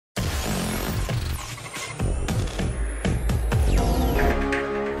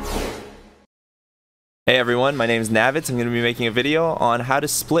Hey everyone, my name is Navitz. I'm going to be making a video on how to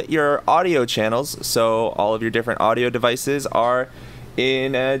split your audio channels so all of your different audio devices are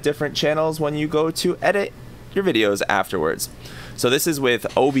in different channels when you go to edit your videos afterwards. So this is with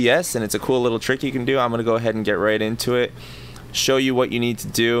OBS and it's a cool little trick you can do. I'm going to go ahead and get right into it, show you what you need to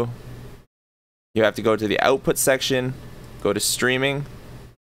do. You have to go to the output section, go to streaming,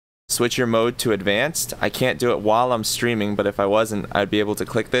 switch your mode to advanced. I can't do it while I'm streaming, but if I wasn't, I'd be able to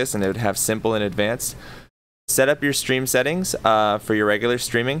click this and it would have simple and advanced. Set up your stream settings for your regular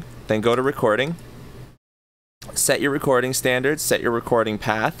streaming, then go to recording. Set your recording standards, set your recording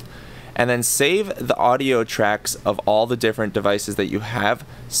path, and then save the audio tracks of all the different devices that you have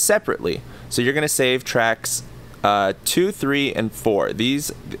separately. So you're going to save tracks 2, 3, and 4.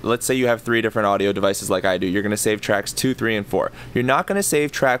 These, let's say you have 3 different audio devices like I do. You're going to save tracks 2, 3, and 4. You're not going to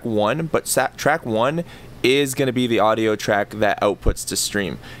save track 1, but track 1 is going to be the audio track that outputs to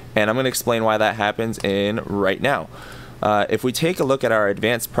stream. And I'm going to explain why that happens right now. If we take a look at our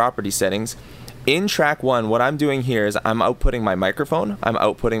advanced property settings, in track 1, what I'm doing here is I'm outputting my microphone, I'm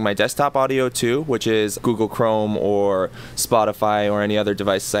outputting my desktop audio too, which is Google Chrome or Spotify or any other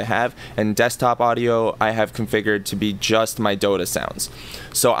devices I have, and desktop audio I have configured to be just my Dota sounds.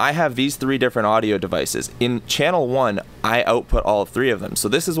 So I have these 3 different audio devices. In channel 1, I output all 3 of them. So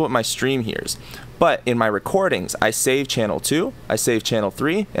this is what my stream hears. But in my recordings, I save channel 2, I save channel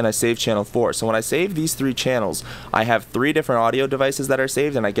 3, and I save channel 4. So when I save these 3 channels, I have 3 different audio devices that are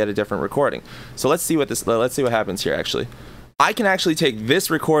saved and I get a different recording. So let's see what happens here actually. I can actually take this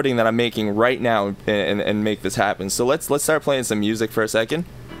recording that I'm making right now and make this happen. So let's start playing some music for a second.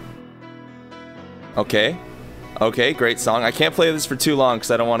 Okay, great song. I can't play this for too long because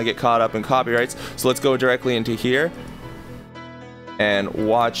I don't want to get caught up in copyrights. So let's go directly into here and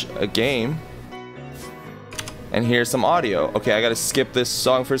watch a game. And here's some audio. Okay, I gotta skip this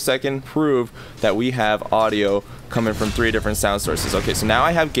song for a second, prove that we have audio coming from 3 different sound sources. Okay, so now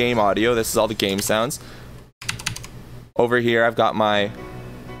I have game audio. This is all the game sounds. Over here, I've got my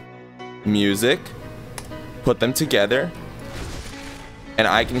music. Put them together. And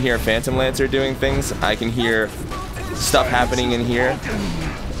I can hear Phantom Lancer doing things. I can hear stuff happening in here.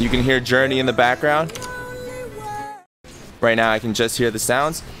 You can hear Journey in the background. Right now, I can just hear the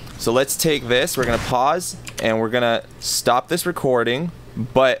sounds. So let's take this, we're gonna pause, and we're gonna stop this recording,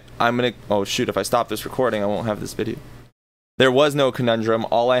 but I'm gonna, oh shoot, if I stop this recording, I won't have this video. There was no conundrum.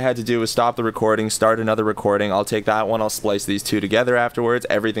 All I had to do was stop the recording, start another recording. I'll take that one, I'll splice these 2 together afterwards.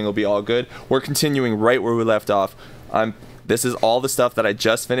 Everything will be all good. We're continuing right where we left off. This is all the stuff that I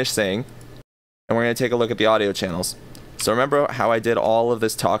just finished saying, and we're gonna take a look at the audio channels. So remember how I did all of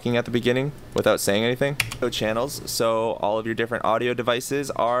this talking at the beginning without saying anything? Channels, so all of your different audio devices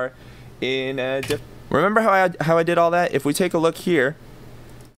are in remember how I did all that? If we take a look here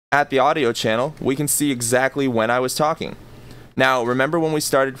at the audio channel, we can see exactly when I was talking. Now, remember when we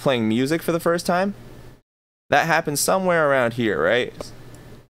started playing music for the first time? That happened somewhere around here, right?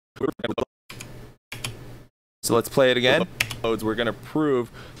 So let's play it again. We're gonna prove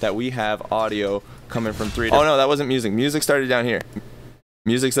that we have audio coming from 3 different... Oh no, that wasn't music. Music started down here.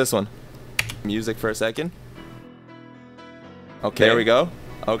 Music's this one. Music for a second. Okay, there we go.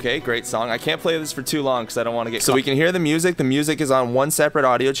 Okay, great song. I can't play this for too long because I don't want to get... So we can hear the music. The music is on one separate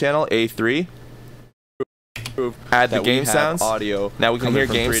audio channel, A3. Add the game sounds. Audio. Now we can hear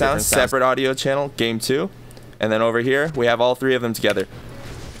game sounds, separate audio channel, game 2. And then over here, we have all 3 of them together.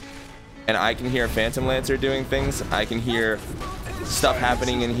 And I can hear Phantom Lancer doing things. I can hear stuff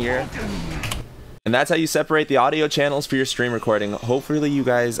happening in here. And that's how you separate the audio channels for your stream recording. Hopefully you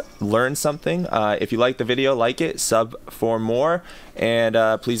guys learned something. If you like the video, like it, sub for more, and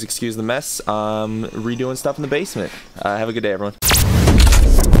please excuse the mess. Redoing stuff in the basement. Have a good day, everyone.